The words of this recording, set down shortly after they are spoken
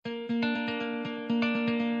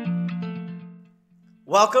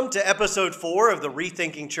Welcome to episode 4 of the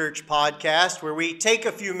Rethinking Church podcast, where we take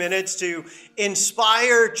a few minutes to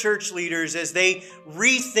inspire church leaders as they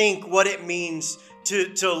rethink what it means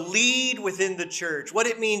to lead within the church, what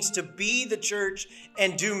it means to be the church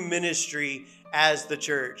and do ministry as the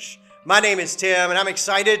church. My name is Tim, and I'm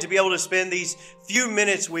excited to be able to spend these few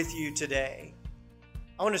minutes with you today.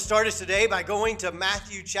 I want to start us today by going to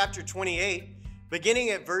Matthew chapter 28, beginning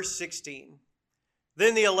at verse 16.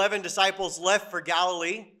 Then the 11 disciples left for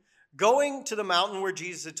Galilee, going to the mountain where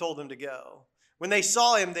Jesus had told them to go. When they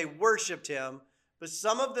saw him, they worshiped him, but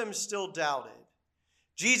some of them still doubted.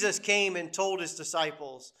 Jesus came and told his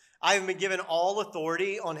disciples, "I have been given all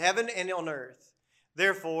authority on heaven and on earth.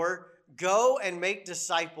 Therefore, go and make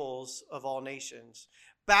disciples of all nations,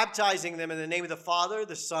 baptizing them in the name of the Father,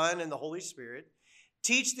 the Son, and the Holy Spirit.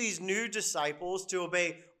 Teach these new disciples to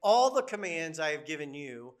obey all the commands I have given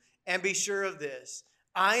you, and be sure of this,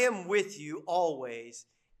 I am with you always,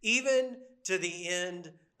 even to the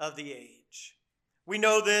end of the age." We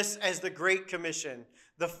know this as the Great Commission,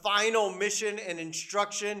 the final mission and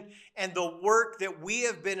instruction and the work that we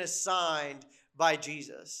have been assigned by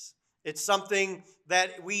Jesus. It's something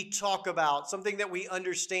that we talk about, something that we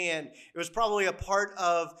understand. It was probably a part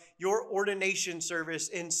of your ordination service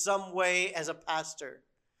in some way as a pastor.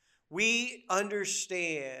 We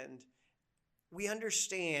understand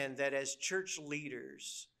that as church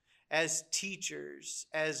leaders, as teachers,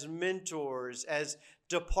 as mentors, as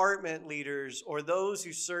department leaders, or those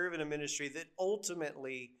who serve in a ministry, that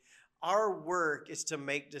ultimately our work is to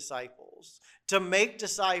make disciples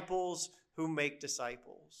who make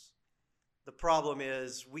disciples. The problem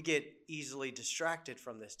is we get easily distracted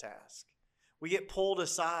from this task. We get pulled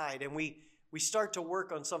aside and we start to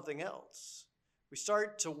work on something else. We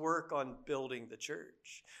start to work on building the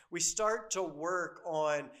church. We start to work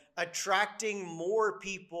on attracting more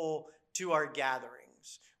people to our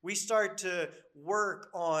gatherings. We start to work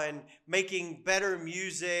on making better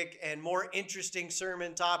music and more interesting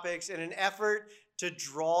sermon topics in an effort to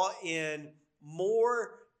draw in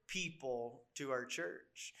more people to our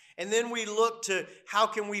church. And then we look to how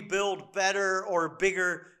can we build better or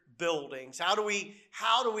bigger buildings? How do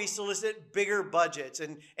we solicit bigger budgets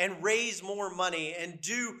and raise more money and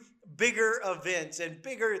do bigger events and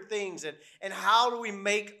bigger things? And how do we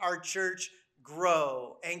make our church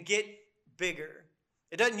grow and get bigger?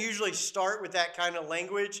 It doesn't usually start with that kind of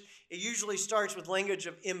language. It usually starts with language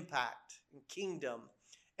of impact and kingdom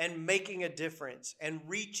and making a difference and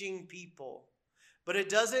reaching people. But it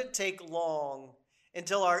doesn't take long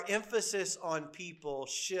until our emphasis on people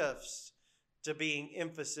shifts to being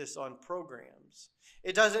emphasis on programs.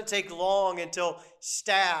 It doesn't take long until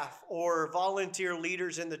staff or volunteer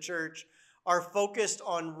leaders in the church are focused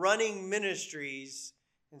on running ministries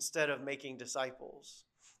instead of making disciples.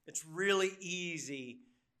 It's really easy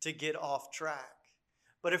to get off track.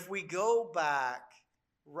 But if we go back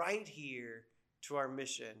right here to our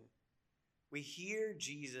mission, we hear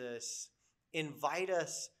Jesus invite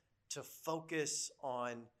us to focus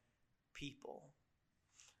on people.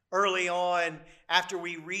 Early on, after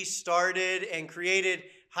we restarted and created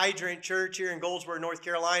Hydrant Church here in Goldsboro, North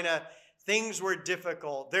Carolina, things were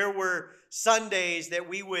difficult. There were Sundays that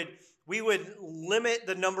we would limit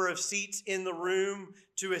the number of seats in the room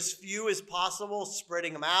to as few as possible,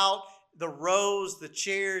 spreading them out, the rows, the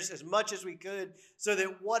chairs, as much as we could, so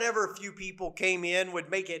that whatever few people came in would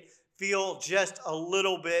make it feel just a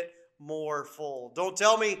little bit more full. Don't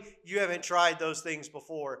tell me you haven't tried those things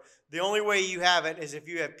before. The only way you haven't is if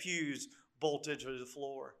you have pews bolted to the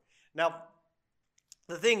floor. Now,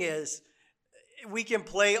 the thing is, we can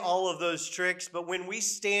play all of those tricks, but when we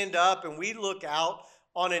stand up and we look out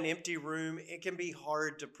on an empty room, it can be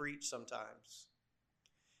hard to preach sometimes.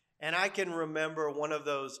 And I can remember one of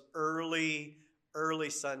those early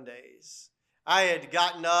Sundays. I had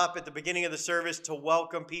gotten up at the beginning of the service to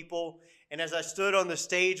welcome people. And as I stood on the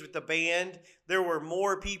stage with the band, there were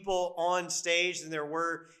more people on stage than there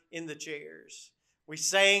were in the chairs. We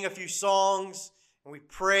sang a few songs and we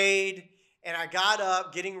prayed. And I got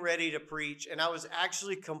up getting ready to preach. And I was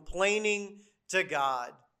actually complaining to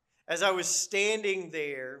God as I was standing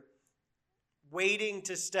there waiting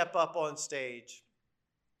to step up on stage.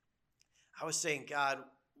 I was saying, God,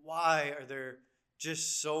 why are there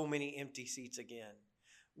just so many empty seats again?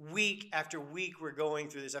 Week after week, we're going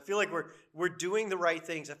through this. I feel like we're doing the right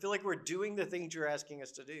things. I feel like we're doing the things you're asking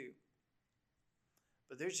us to do.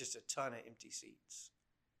 But there's just a ton of empty seats.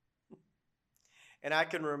 And I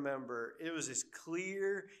can remember it was as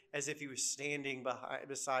clear as if he was standing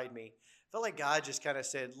beside me. I felt like God just kind of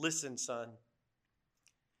said, "Listen, son,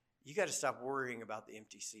 you got to stop worrying about the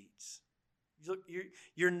empty seats. Look,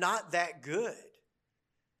 you're not that good.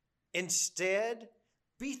 Instead,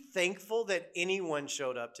 be thankful that anyone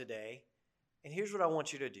showed up today. And here's what I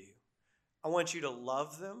want you to do. I want you to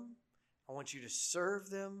love them. I want you to serve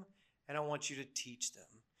them. And I want you to teach them.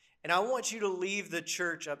 And I want you to leave the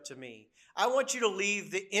church up to me. I want you to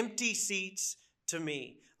leave the empty seats to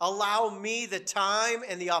me. Allow me the time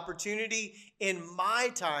and the opportunity in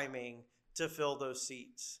my timing to fill those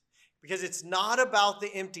seats. Because it's not about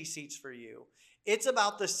the empty seats for you. It's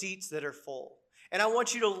about the seats that are full. And I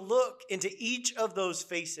want you to look into each of those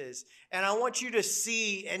faces. And I want you to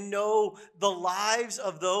see and know the lives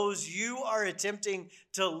of those you are attempting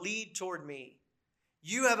to lead toward me.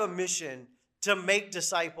 You have a mission to make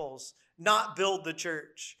disciples, not build the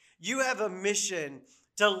church. You have a mission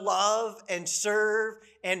to love and serve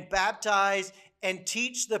and baptize and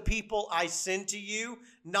teach the people I send to you,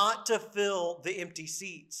 not to fill the empty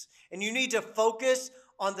seats. And you need to focus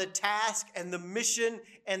on the task and the mission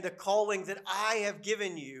and the calling that I have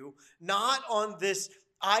given you, not on this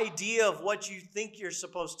idea of what you think you're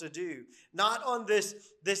supposed to do, not on this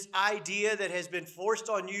idea that has been forced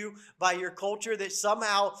on you by your culture that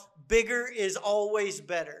somehow bigger is always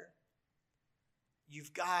better.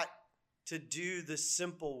 You've got to do the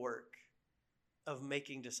simple work of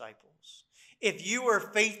making disciples. If you are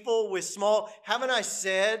faithful with small, haven't I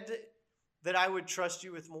said that I would trust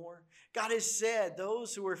you with more? God has said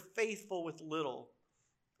those who are faithful with little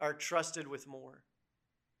are trusted with more.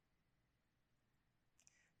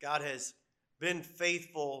 God has been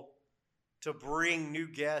faithful to bring new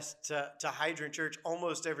guests to Hydrant Church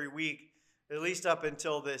almost every week, at least up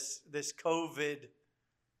until this COVID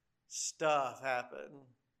stuff happened.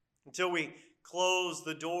 Until we closed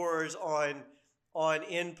the doors on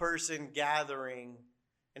in-person gathering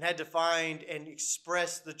and had to find and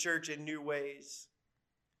express the church in new ways.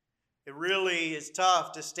 It really is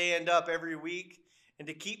tough to stand up every week and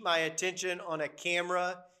to keep my attention on a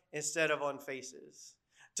camera instead of on faces.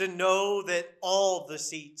 To know that all the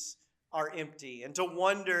seats are empty and to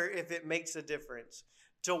wonder if it makes a difference.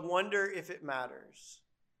 To wonder if it matters.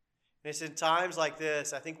 And it's in times like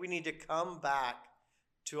this, I think we need to come back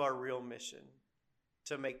to our real mission,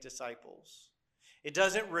 to make disciples. It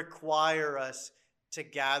doesn't require us to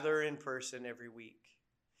gather in person every week.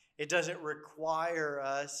 It doesn't require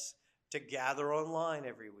us to gather online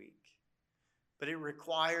every week. But it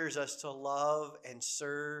requires us to love and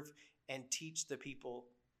serve and teach the people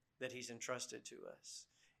that He's entrusted to us.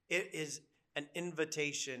 It is an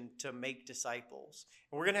invitation to make disciples.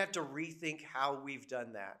 And we're going to have to rethink how we've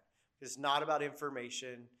done that. It's not about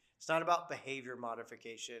information. It's not about behavior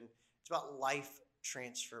modification. It's about life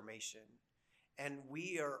transformation. And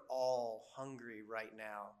we are all hungry right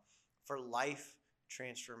now for life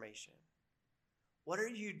transformation. What are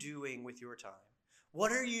you doing with your time?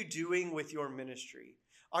 What are you doing with your ministry?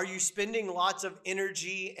 Are you spending lots of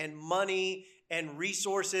energy and money and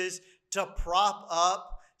resources to prop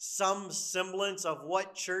up some semblance of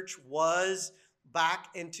what church was back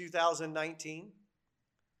in 2019?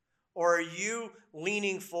 Or are you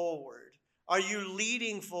leaning forward? Are you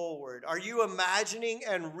leading forward? Are you imagining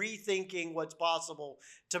and rethinking what's possible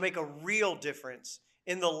to make a real difference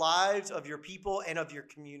in the lives of your people and of your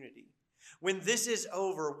community? When this is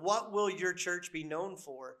over, what will your church be known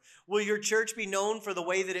for? Will your church be known for the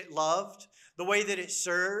way that it loved, the way that it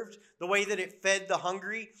served, the way that it fed the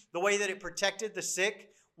hungry, the way that it protected the sick?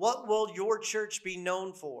 What will your church be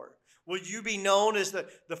known for? Will you be known as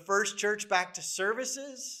the first church back to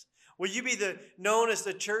services? Will you be known as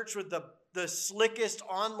the church with the slickest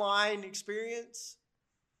online experience?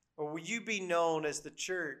 Or will you be known as the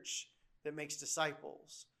church that makes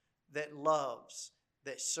disciples, that loves,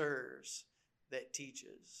 that serves, that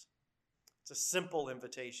teaches? It's a simple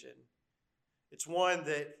invitation. It's one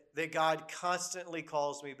that God constantly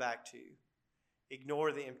calls me back to.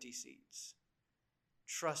 Ignore the empty seats.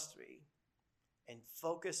 Trust me and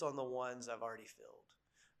focus on the ones I've already filled.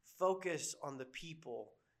 Focus on the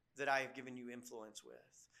people that I have given you influence with.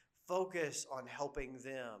 Focus on helping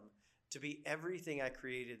them to be everything I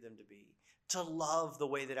created them to be, to love the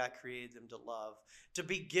way that I created them to love, to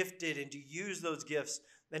be gifted and to use those gifts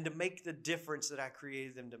and to make the difference that I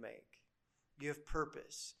created them to make. You have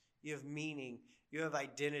purpose, you have meaning, you have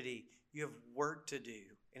identity, you have work to do,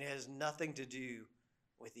 and it has nothing to do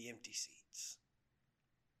with the empty seats.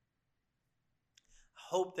 I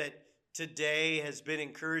hope that today has been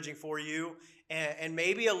encouraging for you and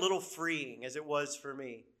maybe a little freeing as it was for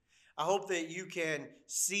me. I hope that you can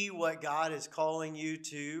see what God is calling you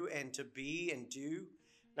to and to be and do.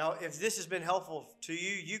 Now, if this has been helpful to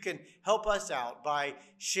you, you can help us out by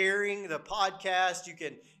sharing the podcast. You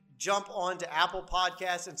can jump on to Apple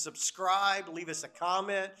Podcasts and subscribe, leave us a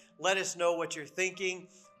comment, let us know what you're thinking.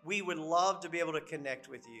 we would love to be able to connect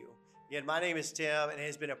with you. Again, my name is Tim, and it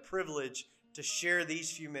has been a privilege to share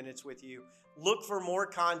these few minutes with you. Look for more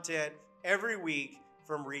content every week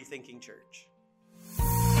from Rethinking Church.